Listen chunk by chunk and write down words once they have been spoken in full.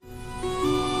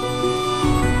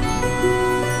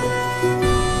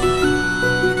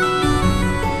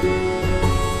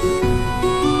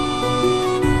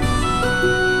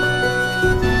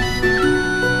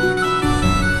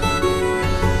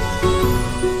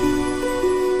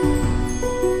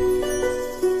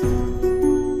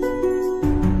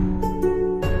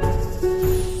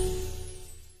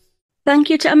Thank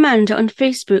you to Amanda on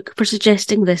Facebook for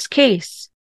suggesting this case.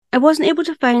 I wasn't able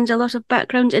to find a lot of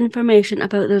background information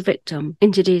about the victim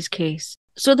in today's case,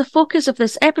 so the focus of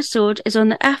this episode is on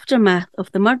the aftermath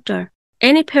of the murder.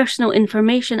 Any personal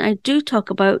information I do talk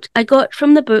about I got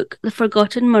from the book The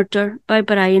Forgotten Murder by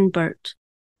Brian Birt.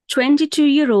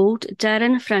 22-year-old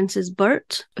Darren Francis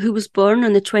Birt, who was born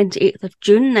on the 28th of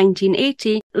June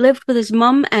 1980, lived with his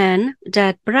mum Anne,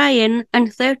 dad Brian, and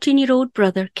 13-year-old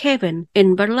brother Kevin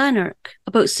in Berlanark,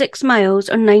 about 6 miles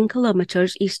or 9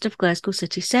 kilometres east of Glasgow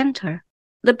city centre.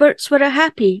 The Birts were a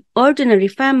happy, ordinary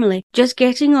family, just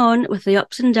getting on with the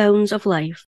ups and downs of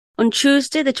life. On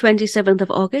Tuesday, the 27th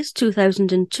of August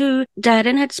 2002,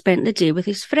 Darren had spent the day with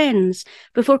his friends,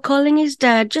 before calling his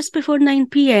dad just before 9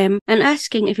 p.m. and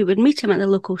asking if he would meet him at the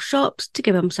local shops to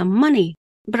give him some money.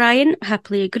 Brian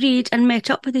happily agreed and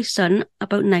met up with his son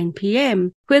about 9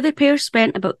 p.m, where the pair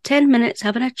spent about 10 minutes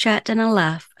having a chat and a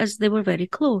laugh as they were very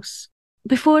close.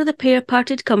 Before the pair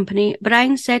parted company,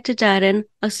 Brian said to Darren,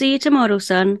 "I'll see you tomorrow,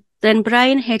 son." Then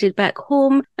Brian headed back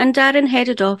home and Darren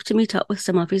headed off to meet up with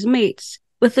some of his mates,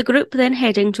 with the group then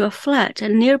heading to a flat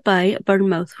at nearby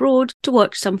Bournemouth Road to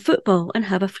watch some football and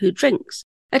have a few drinks.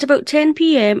 At about 10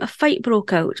 p.m, a fight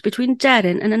broke out between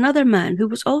Darren and another man who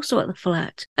was also at the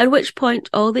flat, at which point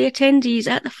all the attendees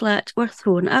at the flat were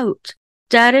thrown out.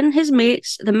 Darren, his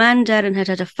mates, the man Darren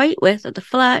had a fight with at the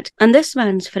flat, and this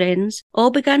man's friends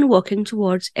all began walking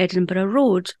towards Edinburgh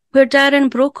Road, where Darren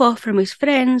broke off from his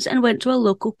friends and went to a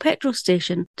local petrol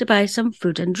station to buy some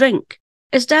food and drink.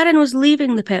 As Darren was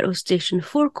leaving the petrol station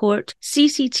forecourt,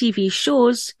 CCTV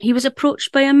shows he was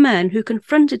approached by a man who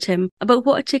confronted him about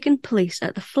what had taken place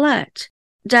at the flat.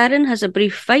 Darren has a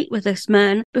brief fight with this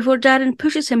man before Darren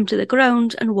pushes him to the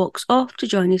ground and walks off to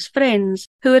join his friends,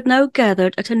 who had now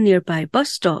gathered at a nearby bus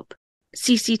stop.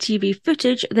 CCTV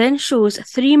footage then shows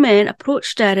 3 men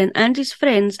approach Darren and his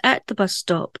friends at the bus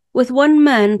stop, with one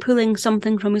man pulling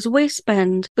something from his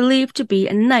waistband, believed to be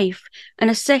a knife, and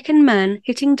a second man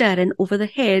hitting Darren over the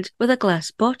head with a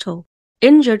glass bottle.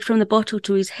 Injured from the bottle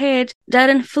to his head,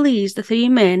 Darren flees the 3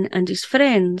 men and his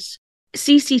friends.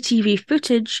 CCTV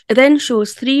footage then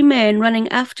shows 3 men running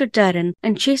after Darren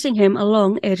and chasing him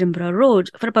along Edinburgh Road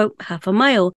for about half a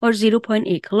mile or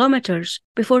 0.8 kilometres,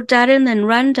 before Darren then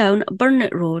ran down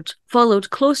Burnet Road, followed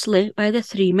closely by the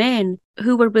 3 men,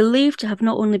 who were believed to have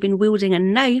not only been wielding a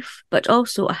knife, but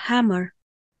also a hammer.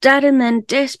 Darren then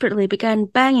desperately began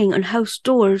banging on house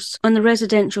doors on the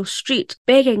residential street,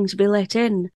 begging to be let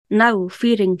in, now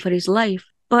fearing for his life.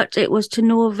 But it was to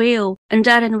no avail, and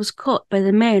Darren was caught by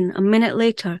the men a minute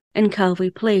later in Calvary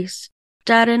Place.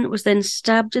 Darren was then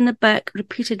stabbed in the back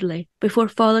repeatedly before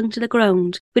falling to the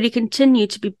ground, where he continued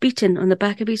to be beaten on the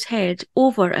back of his head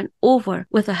over and over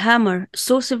with a hammer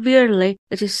so severely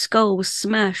that his skull was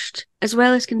smashed, as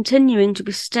well as continuing to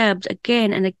be stabbed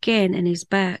again and again in his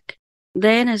back.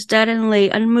 Then, as Darren lay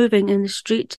unmoving in the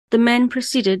street, the men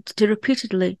proceeded to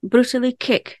repeatedly, brutally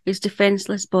kick his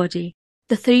defenceless body.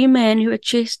 The 3 men who had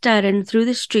chased Darren through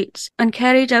the streets and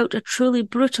carried out a truly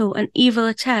brutal and evil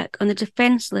attack on the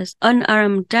defenceless,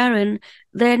 unarmed Darren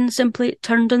then simply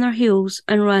turned on their heels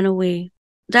and ran away.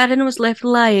 Darren was left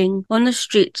lying on the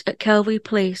street at Calvary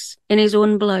Place in his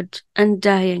own blood and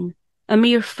dying, a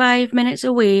mere 5 minutes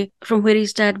away from where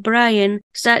his dad Brian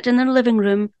sat in their living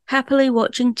room happily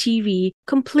watching TV,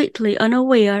 completely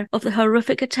unaware of the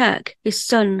horrific attack his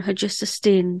son had just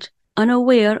sustained.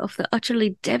 Unaware of the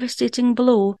utterly devastating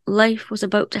blow life was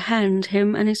about to hand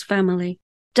him and his family.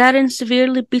 Darren's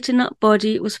severely beaten-up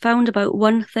body was found about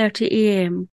 1:30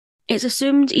 a.m. It's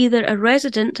assumed either a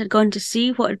resident had gone to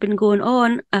see what had been going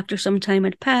on after some time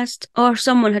had passed, or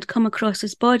someone had come across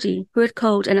his body who had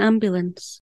called an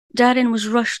ambulance. Darren was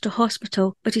rushed to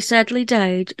hospital, but he sadly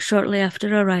died shortly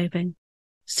after arriving.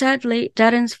 Sadly,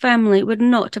 Darren's family would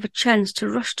not have a chance to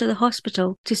rush to the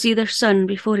hospital to see their son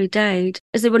before he died,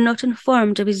 as they were not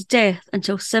informed of his death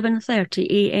until 7:30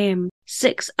 a.m,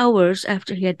 6 hours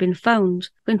after he had been found,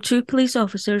 when 2 police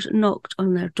officers knocked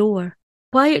on their door.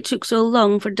 Why it took so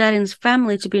long for Darren's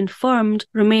family to be informed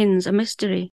remains a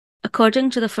mystery.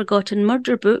 According to the Forgotten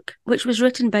Murder book, which was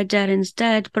written by Darren's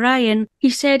dad, Brian, he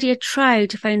said he had tried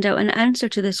to find out an answer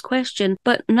to this question,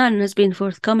 but none has been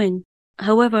forthcoming.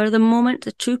 However, the moment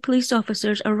the 2 police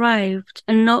officers arrived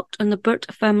and knocked on the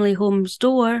Birt family home's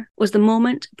door was the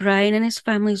moment Brian and his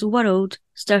family's world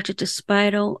started to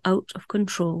spiral out of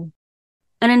control.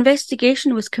 An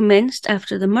investigation was commenced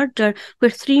after the murder, where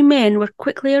 3 men were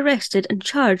quickly arrested and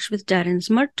charged with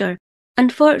Darren's murder.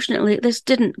 Unfortunately, this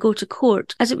didn't go to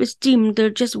court, as it was deemed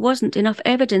there just wasn't enough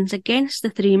evidence against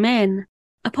the 3 men.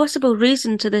 A possible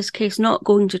reason to this case not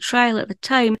going to trial at the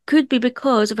time could be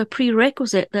because of a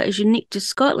prerequisite that is unique to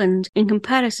Scotland in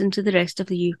comparison to the rest of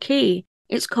the UK.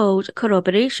 It's called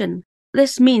corroboration.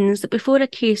 This means that before a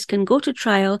case can go to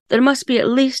trial, there must be at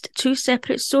least two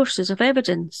separate sources of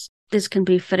evidence. This can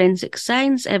be forensic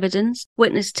science evidence,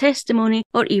 witness testimony,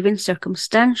 or even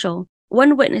circumstantial.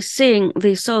 One witness saying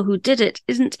they saw who did it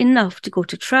isn't enough to go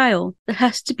to trial. There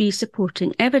has to be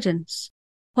supporting evidence.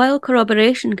 While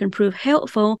corroboration can prove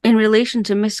helpful in relation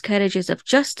to miscarriages of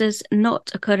justice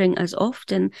not occurring as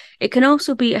often, it can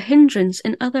also be a hindrance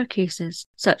in other cases,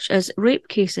 such as rape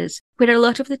cases, where a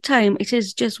lot of the time it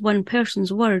is just one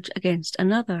person's word against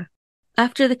another.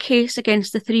 After the case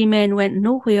against the three men went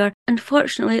nowhere,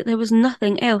 unfortunately there was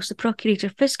nothing else the Procurator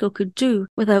Fiscal could do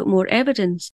without more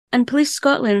evidence, and Police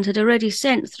Scotland had already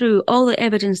sent through all the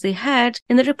evidence they had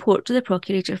in the report to the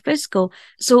Procurator Fiscal,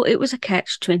 so it was a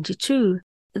catch-22.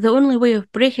 The only way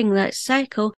of breaking that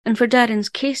cycle and for Darren's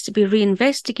case to be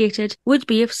reinvestigated would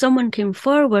be if someone came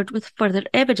forward with further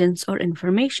evidence or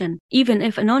information, even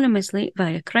if anonymously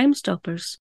via Crime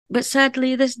Stoppers. But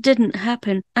sadly this didn't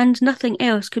happen, and nothing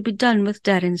else could be done with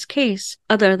Darren's case,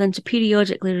 other than to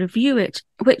periodically review it,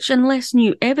 which, unless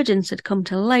new evidence had come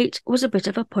to light, was a bit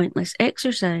of a pointless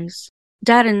exercise.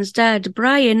 Darren's dad,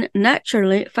 Brian,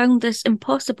 naturally found this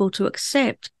impossible to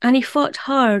accept, and he fought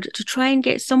hard to try and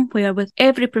get somewhere with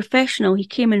every professional he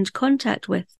came into contact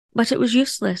with, but it was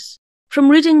useless. From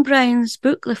reading Brian's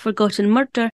book, The Forgotten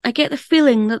Murder, I get the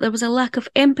feeling that there was a lack of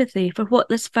empathy for what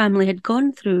this family had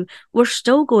gone through, were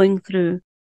still going through.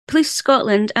 Police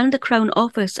Scotland and the Crown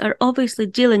Office are obviously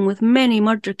dealing with many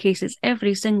murder cases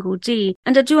every single day,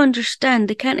 and I do understand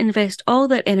they can't invest all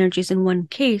their energies in one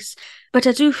case, but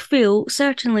I do feel,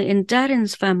 certainly in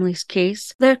Darren's family's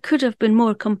case, there could have been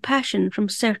more compassion from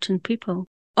certain people.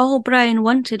 All Brian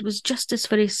wanted was justice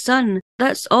for his son.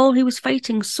 That's all he was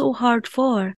fighting so hard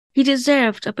for. He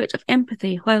deserved a bit of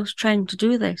empathy whilst trying to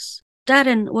do this.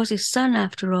 Darren was his son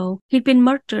after all. He'd been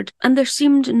murdered, and there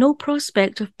seemed no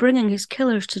prospect of bringing his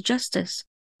killers to justice.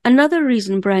 Another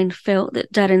reason Brian felt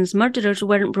that Darren's murderers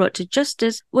weren't brought to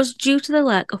justice was due to the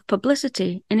lack of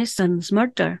publicity in his son's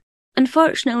murder.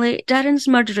 Unfortunately, Darren's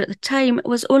murder at the time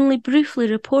was only briefly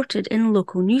reported in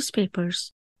local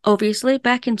newspapers. Obviously,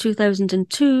 back in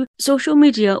 2002, social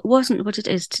media wasn't what it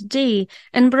is today,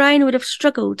 and Brian would have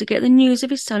struggled to get the news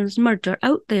of his son's murder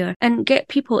out there and get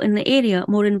people in the area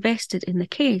more invested in the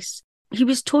case. He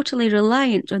was totally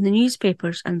reliant on the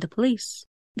newspapers and the police.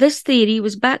 This theory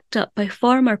was backed up by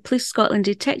former Police Scotland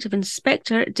Detective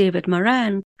Inspector David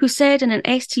Moran, who said in an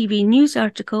STV News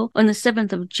article on the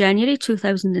 7th of January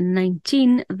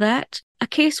 2019 that a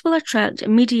case will attract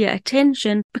media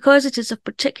attention because it is of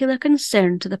particular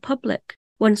concern to the public.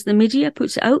 Once the media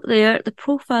puts it out there, the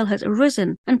profile has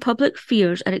arisen and public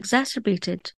fears are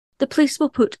exacerbated. The police will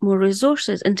put more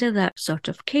resources into that sort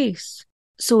of case.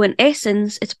 So in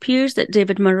essence, it appears that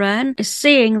David Moran is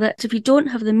saying that if you don't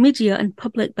have the media and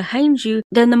public behind you,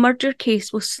 then the murder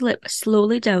case will slip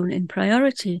slowly down in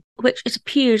priority, which it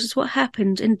appears is what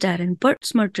happened in Darren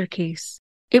Birt's murder case.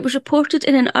 It was reported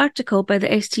in an article by the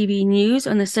STV News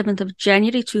on the 7th of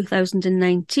January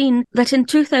 2019 that in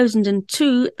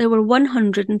 2002 there were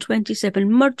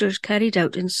 127 murders carried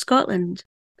out in Scotland.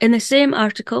 In the same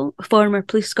article, former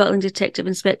Police Scotland Detective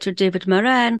Inspector David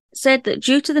Moran said that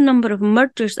due to the number of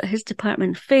murders that his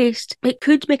department faced, it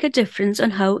could make a difference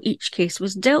on how each case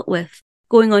was dealt with,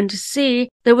 going on to say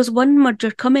there was one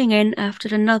murder coming in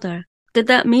after another. Did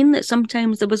that mean that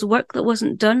sometimes there was work that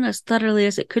wasn't done as thoroughly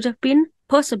as it could have been?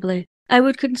 Possibly. I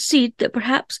would concede that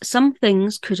perhaps some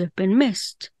things could have been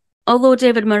missed. Although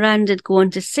David Moran did go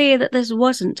on to say that this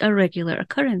wasn't a regular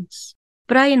occurrence.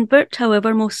 Brian Birt,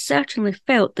 however, most certainly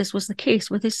felt this was the case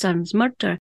with his son's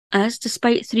murder, as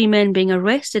despite three men being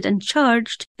arrested and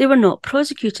charged, they were not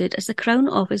prosecuted as the Crown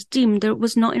Office deemed there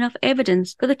was not enough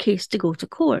evidence for the case to go to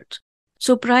court.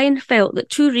 So Brian felt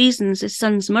that two reasons his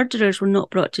son's murderers were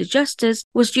not brought to justice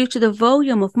was due to the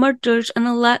volume of murders and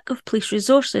the lack of police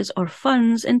resources or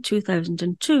funds in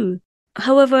 2002.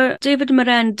 However, David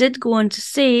Moran did go on to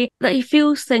say that he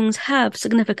feels things have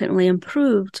significantly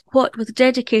improved, what with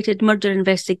dedicated murder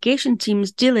investigation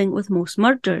teams dealing with most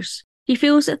murders. He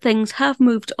feels that things have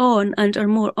moved on and are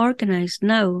more organised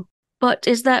now. But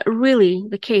is that really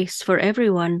the case for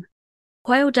everyone?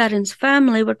 While Darren's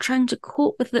family were trying to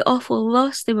cope with the awful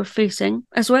loss they were facing,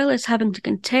 as well as having to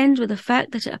contend with the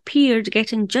fact that it appeared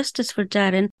getting justice for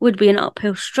Darren would be an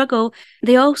uphill struggle,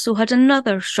 they also had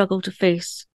another struggle to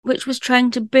face, which was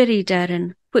trying to bury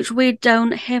Darren, which weighed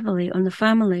down heavily on the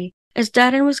family. as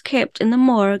Darren was kept in the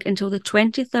morgue until the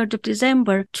 23rd of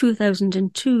December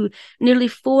 2002, nearly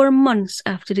 4 months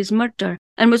after his murder,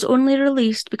 and was only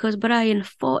released because Brian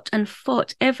fought and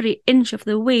fought every inch of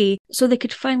the way so they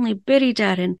could finally bury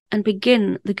Darren and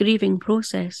begin the grieving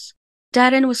process.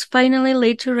 Darren was finally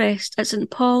laid to rest at St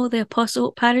Paul the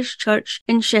Apostle Parish Church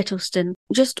in Shettleston,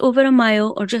 just over a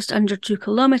mile or just under 2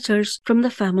 kilometres from the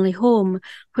family home,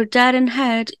 where Darren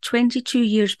had, 22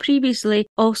 years previously,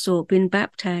 also been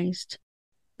baptised.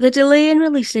 The delay in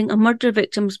releasing a murder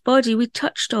victim's body we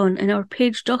touched on in our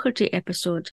Paige Doherty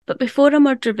episode, but before a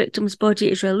murder victim's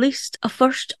body is released, a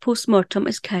first post-mortem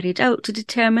is carried out to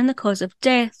determine the cause of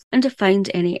death and to find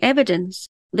any evidence.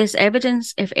 This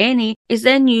evidence, if any, is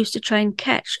then used to try and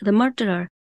catch the murderer.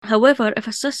 However, if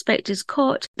a suspect is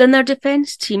caught, then their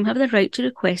defence team have the right to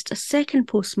request a second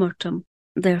post-mortem.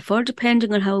 Therefore,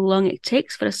 depending on how long it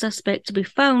takes for a suspect to be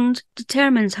found,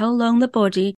 determines how long the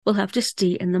body will have to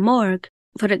stay in the morgue.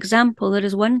 For example, there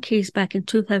is one case back in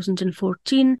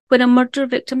 2014 when a murder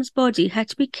victim's body had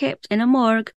to be kept in a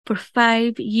morgue for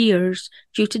 5 years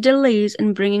due to delays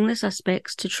in bringing the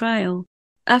suspects to trial.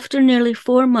 After nearly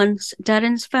 4 months,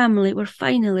 Darren's family were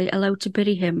finally allowed to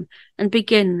bury him and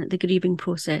begin the grieving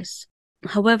process.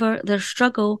 However, their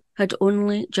struggle had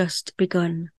only just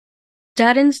begun.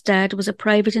 Darren's dad was a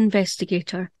private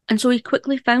investigator, and so he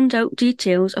quickly found out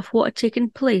details of what had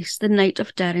taken place the night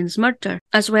of Darren's murder,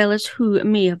 as well as who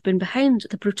may have been behind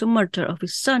the brutal murder of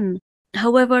his son.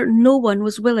 However, no one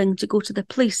was willing to go to the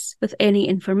police with any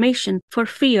information for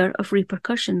fear of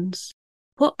repercussions.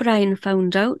 What Brian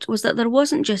found out was that there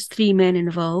wasn't just 3 men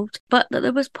involved, but that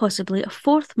there was possibly a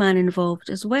 4th man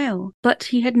involved as well, but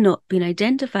he had not been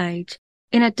identified.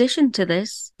 In addition to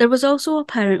this, there was also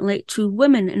apparently 2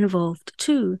 women involved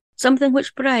too, something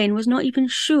which Brian was not even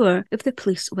sure if the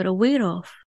police were aware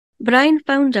of. Brian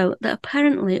found out that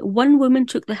apparently one woman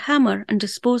took the hammer and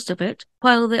disposed of it,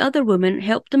 while the other woman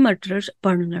helped the murderers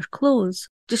burn their clothes,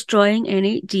 destroying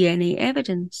any DNA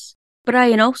evidence.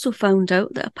 Brian also found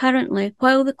out that apparently,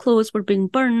 while the clothes were being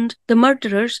burned, the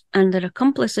murderers and their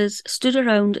accomplices stood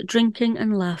around drinking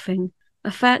and laughing,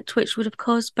 a fact which would have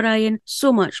caused Brian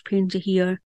so much pain to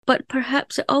hear. But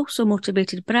perhaps it also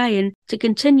motivated Brian to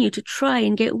continue to try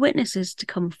and get witnesses to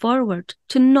come forward,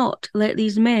 to not let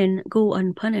these men go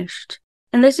unpunished.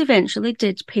 And this eventually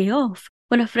did pay off,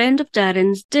 when a friend of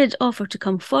Darren's did offer to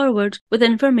come forward with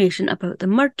information about the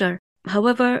murder.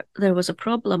 However, there was a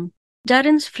problem.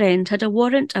 Darren's friend had a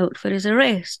warrant out for his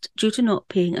arrest due to not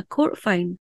paying a court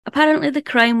fine. Apparently the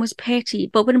crime was petty,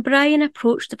 but when Brian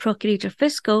approached the Procurator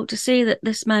Fiscal to say that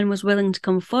this man was willing to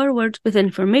come forward with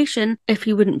information if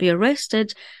he wouldn't be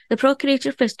arrested, the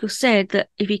Procurator Fiscal said that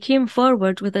if he came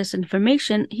forward with this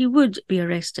information, he would be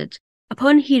arrested.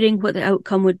 Upon hearing what the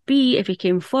outcome would be if he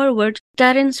came forward,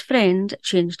 Darren's friend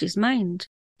changed his mind.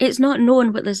 It's not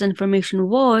known what this information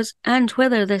was and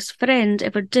whether this friend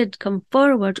ever did come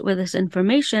forward with this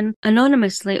information,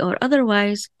 anonymously or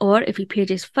otherwise, or if he paid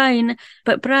his fine,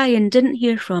 but Brian didn't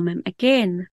hear from him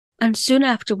again. And soon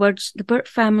afterwards, the Birt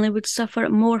family would suffer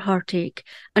more heartache,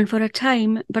 and for a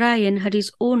time, Brian had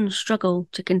his own struggle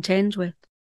to contend with.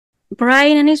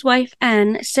 Brian and his wife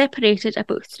Anne separated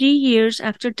about 3 years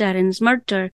after Darren's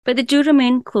murder, but they do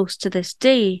remain close to this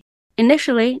day.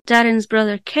 Initially, Darren's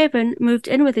brother Kevin moved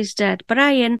in with his dad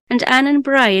Brian, and Anne and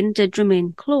Brian did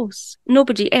remain close.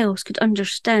 Nobody else could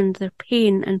understand their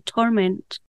pain and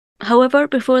torment. However,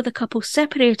 before the couple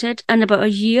separated, and about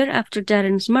a year after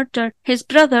Darren's murder, his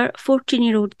brother,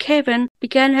 14-year-old Kevin,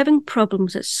 began having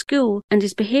problems at school, and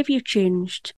his behaviour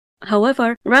changed.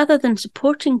 However, rather than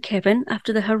supporting Kevin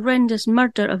after the horrendous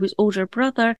murder of his older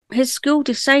brother, his school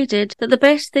decided that the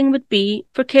best thing would be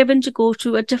for Kevin to go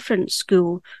to a different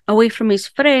school, away from his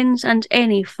friends and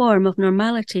any form of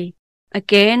normality.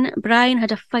 Again, Brian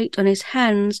had a fight on his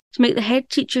hands to make the head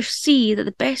teacher see that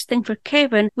the best thing for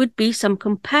Kevin would be some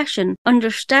compassion,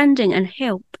 understanding and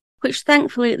help, which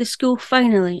thankfully the school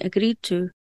finally agreed to.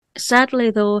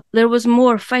 Sadly though, there was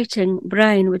more fighting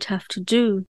Brian would have to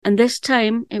do, and this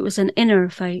time it was an inner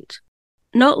fight.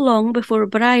 Not long before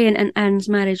Brian and Anne's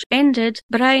marriage ended,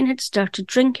 Brian had started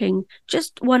drinking,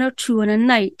 just 1 or 2 on a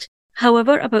night.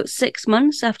 However, about 6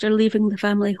 months after leaving the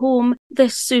family home,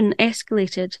 this soon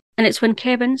escalated, and it's when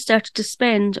Kevin started to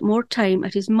spend more time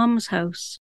at his mum's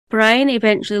house. Brian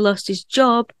eventually lost his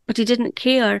job, but he didn't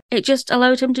care, it just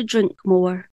allowed him to drink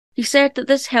more. He said that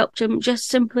this helped him just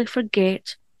simply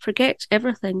forget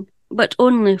everything, but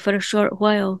only for a short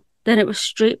while. Then it was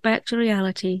straight back to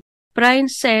reality. Brian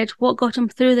said what got him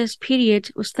through this period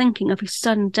was thinking of his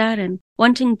son Darren,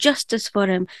 wanting justice for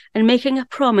him and making a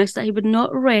promise that he would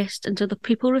not rest until the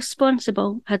people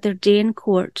responsible had their day in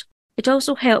court. It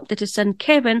also helped that his son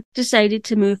Kevin decided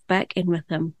to move back in with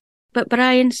him. But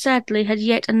Brian sadly had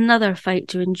yet another fight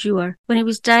to endure when he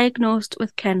was diagnosed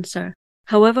with cancer.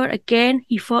 However, again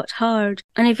he fought hard,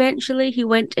 and eventually he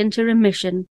went into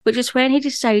remission, which is when he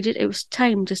decided it was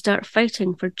time to start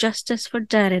fighting for justice for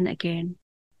Darren again.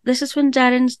 This is when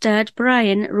Darren's dad,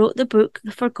 Brian, wrote the book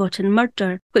The Forgotten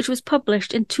Murder, which was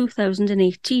published in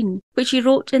 2018, which he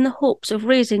wrote in the hopes of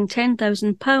raising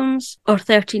 £10,000 or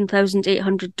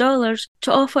 $13,800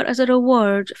 to offer as a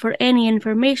reward for any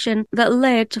information that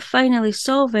led to finally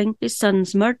solving his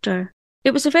son's murder. It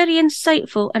was a very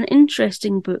insightful and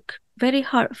interesting book, very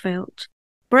heartfelt.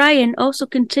 Brian also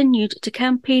continued to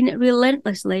campaign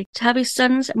relentlessly to have his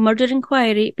son's murder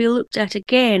inquiry be looked at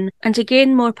again and to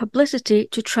gain more publicity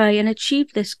to try and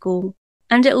achieve this goal.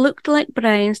 And it looked like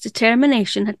Brian's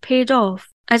determination had paid off,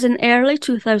 as in early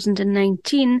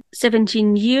 2019,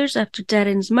 17 years after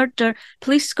Darren's murder,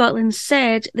 Police Scotland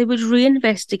said they would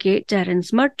reinvestigate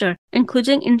Darren's murder,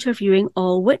 including interviewing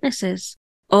all witnesses.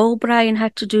 All Brian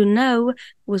had to do now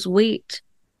was wait.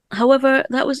 However,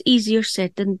 that was easier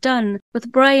said than done, with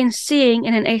Brian saying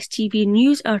in an STV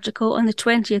News article on the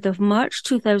 20th of March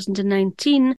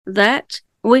 2019 that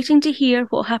waiting to hear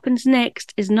what happens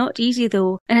next is not easy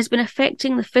though, and has been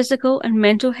affecting the physical and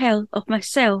mental health of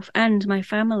myself and my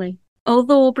family.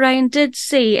 Although Brian did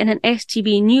say in an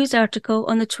STV News article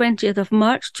on the 20th of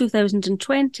March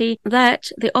 2020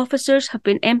 that the officers have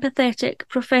been empathetic,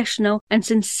 professional and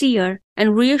sincere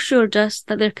and reassured us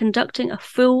that they're conducting a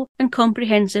full and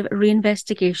comprehensive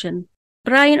reinvestigation.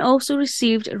 Brian also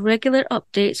received regular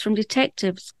updates from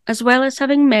detectives, as well as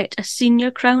having met a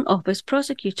senior Crown Office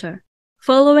prosecutor.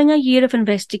 Following a year of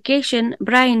investigation,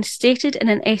 Brian stated in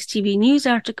an STV News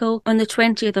article on the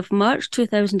 20th of March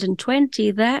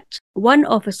 2020 that one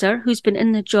officer who's been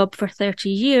in the job for 30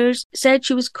 years said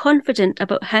she was confident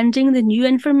about handing the new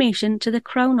information to the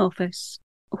Crown Office.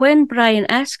 When Brian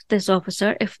asked this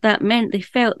officer if that meant they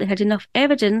felt they had enough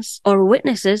evidence or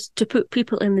witnesses to put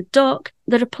people in the dock,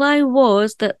 the reply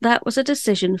was that that was a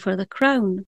decision for the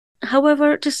Crown.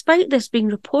 However, despite this being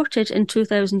reported in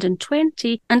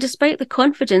 2020, and despite the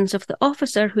confidence of the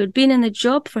officer who had been in the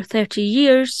job for 30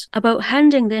 years about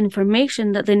handing the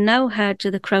information that they now had to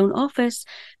the Crown Office,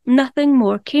 nothing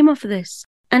more came of this,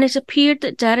 and it appeared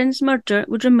that Darren's murder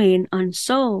would remain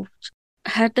unsolved.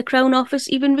 Had the Crown Office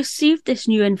even received this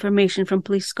new information from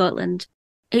Police Scotland?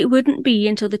 It wouldn't be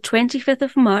until the 25th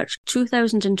of March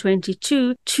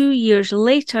 2022, 2 years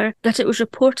later, that it was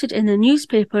reported in the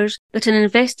newspapers that an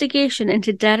investigation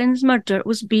into Darren's murder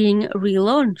was being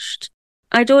relaunched.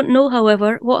 I don't know,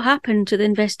 however, what happened to the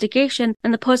investigation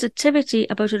and the positivity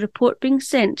about a report being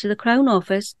sent to the Crown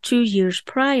Office 2 years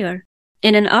prior.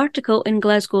 In an article in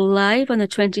Glasgow Live on the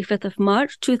 25th of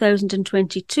March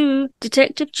 2022,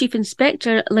 Detective Chief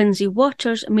Inspector Lindsay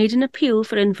Waters made an appeal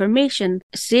for information,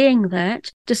 saying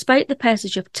that, despite the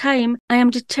passage of time, I am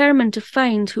determined to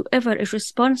find whoever is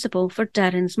responsible for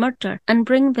Darren's murder and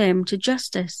bring them to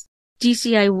justice.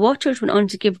 DCI Waters went on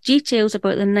to give details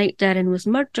about the night Darren was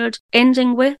murdered,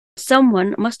 ending with,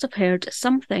 "Someone must have heard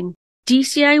something."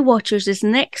 DCI Waters'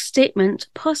 next statement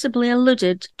possibly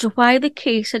alluded to why the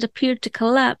case had appeared to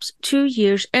collapse 2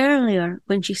 years earlier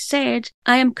when she said,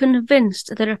 "I am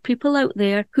convinced there are people out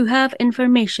there who have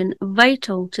information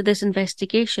vital to this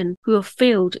investigation who have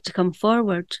failed to come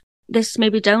forward. This may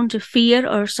be down to fear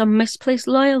or some misplaced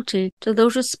loyalty to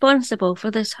those responsible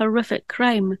for this horrific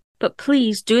crime, but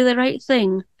please do the right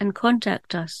thing and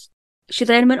contact us." She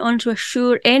then went on to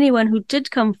assure anyone who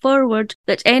did come forward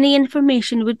that any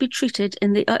information would be treated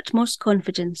in the utmost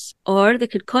confidence, or they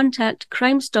could contact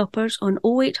Crime Stoppers on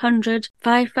 0800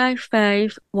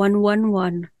 555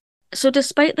 111. So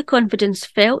despite the confidence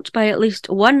felt by at least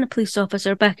one police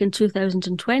officer back in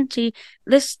 2020,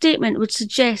 this statement would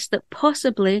suggest that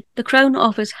possibly the Crown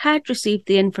Office had received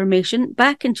the information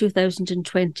back in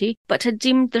 2020, but had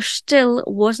deemed there still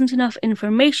wasn't enough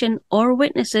information or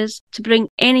witnesses to bring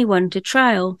anyone to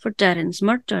trial for Darren's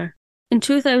murder. In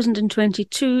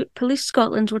 2022, Police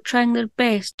Scotland were trying their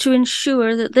best to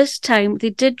ensure that this time they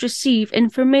did receive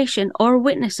information or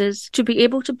witnesses to be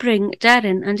able to bring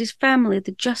Darren and his family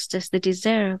the justice they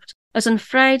deserved. As on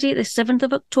Friday, the 7th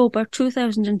of October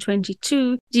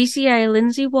 2022, DCI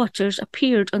Lindsay Waters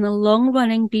appeared on the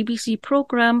long-running BBC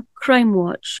programme Crime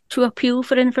Watch to appeal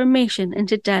for information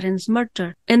into Darren's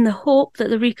murder, in the hope that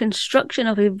the reconstruction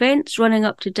of events running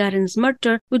up to Darren's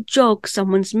murder would jog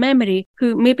someone's memory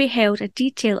who maybe held a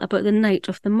detail about the night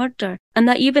of the murder, and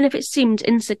that even if it seemed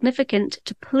insignificant,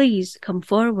 to please come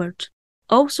forward.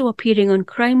 Also appearing on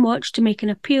Crime Watch to make an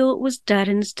appeal was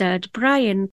Darren's dad,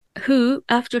 Brian. who,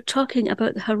 after talking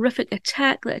about the horrific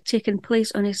attack that had taken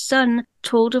place on his son,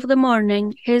 told of the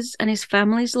morning his and his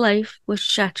family's life was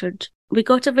shattered. We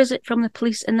got a visit from the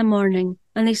police in the morning,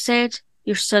 and they said,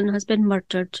 "Your son has been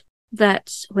murdered."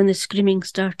 That's when the screaming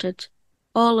started.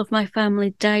 All of my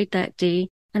family died that day,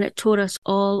 and it tore us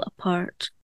all apart.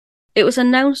 It was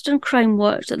announced on Crime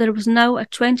Watch that there was now a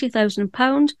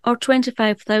 £20,000 or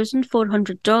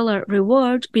 $25,400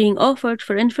 reward being offered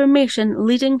for information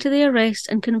leading to the arrest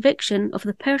and conviction of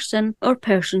the person or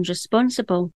persons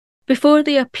responsible. Before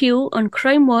the appeal on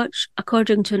Crime Watch,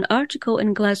 according to an article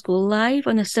in Glasgow Live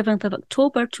on the 7th of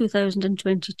October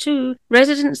 2022,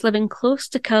 residents living close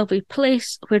to Calvary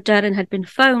Place, where Darren had been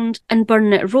found, and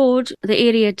Burnett Road, the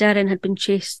area Darren had been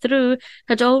chased through,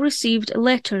 had all received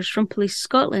letters from Police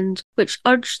Scotland, which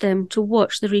urged them to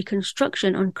watch the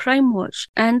reconstruction on Crime Watch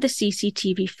and the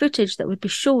CCTV footage that would be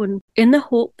shown, in the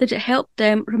hope that it helped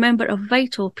them remember a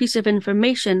vital piece of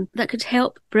information that could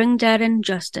help bring Darren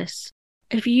justice.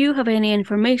 If you have any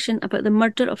information about the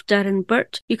murder of Darren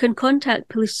Birt, you can contact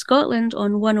Police Scotland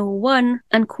on 101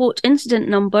 and quote incident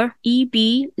number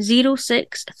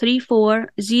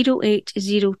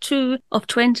EB06340802 of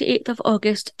 28th of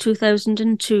August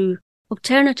 2002.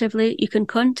 Alternatively, you can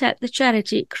contact the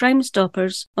charity Crime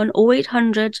Stoppers on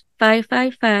 0800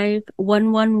 555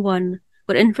 111,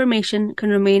 where information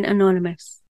can remain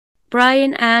anonymous.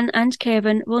 Brian, Anne and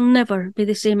Kevin will never be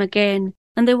the same again,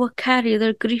 and they will carry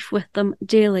their grief with them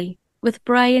daily, with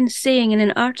Brian saying in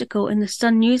an article in the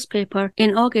Sun newspaper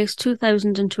in August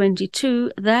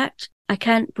 2022 that, "I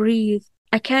can't breathe,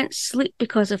 I can't sleep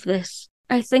because of this.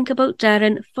 I think about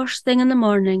Darren first thing in the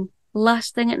morning,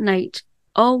 last thing at night,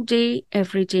 all day,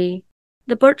 every day."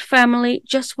 The Birt family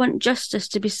just want justice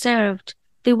to be served.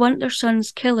 They want their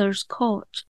son's killers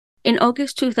caught. In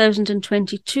August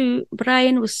 2022,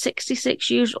 Brian was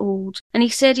 66 years old, and he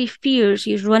said he fears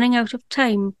he is running out of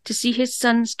time to see his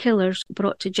son's killers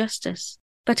brought to justice.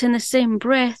 But in the same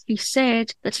breath, he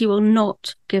said that he will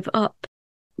not give up.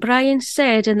 Brian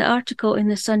said in the article in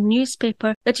the Sun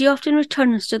newspaper that he often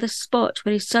returns to the spot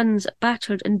where his son's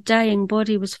battered and dying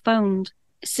body was found,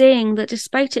 saying that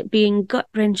despite it being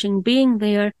gut-wrenching being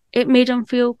there, it made him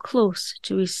feel close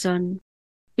to his son.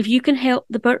 If you can help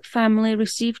the Birt family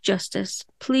receive justice,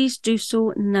 please do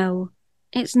so now.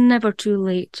 It's never too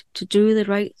late to do the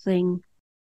right thing.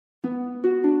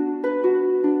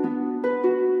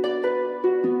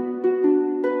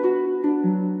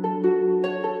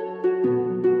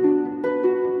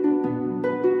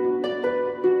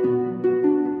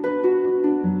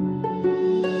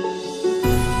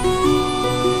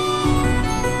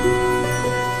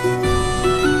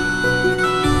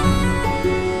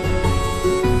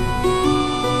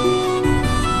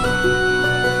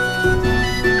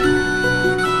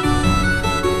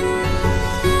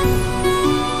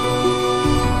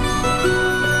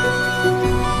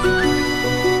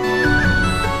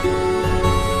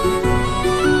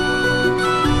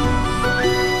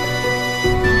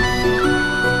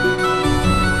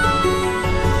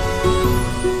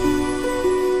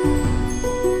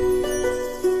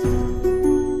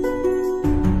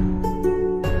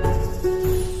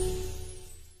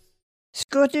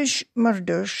 Scottish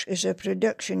Murders is a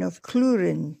production of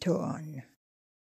Clurin Ton.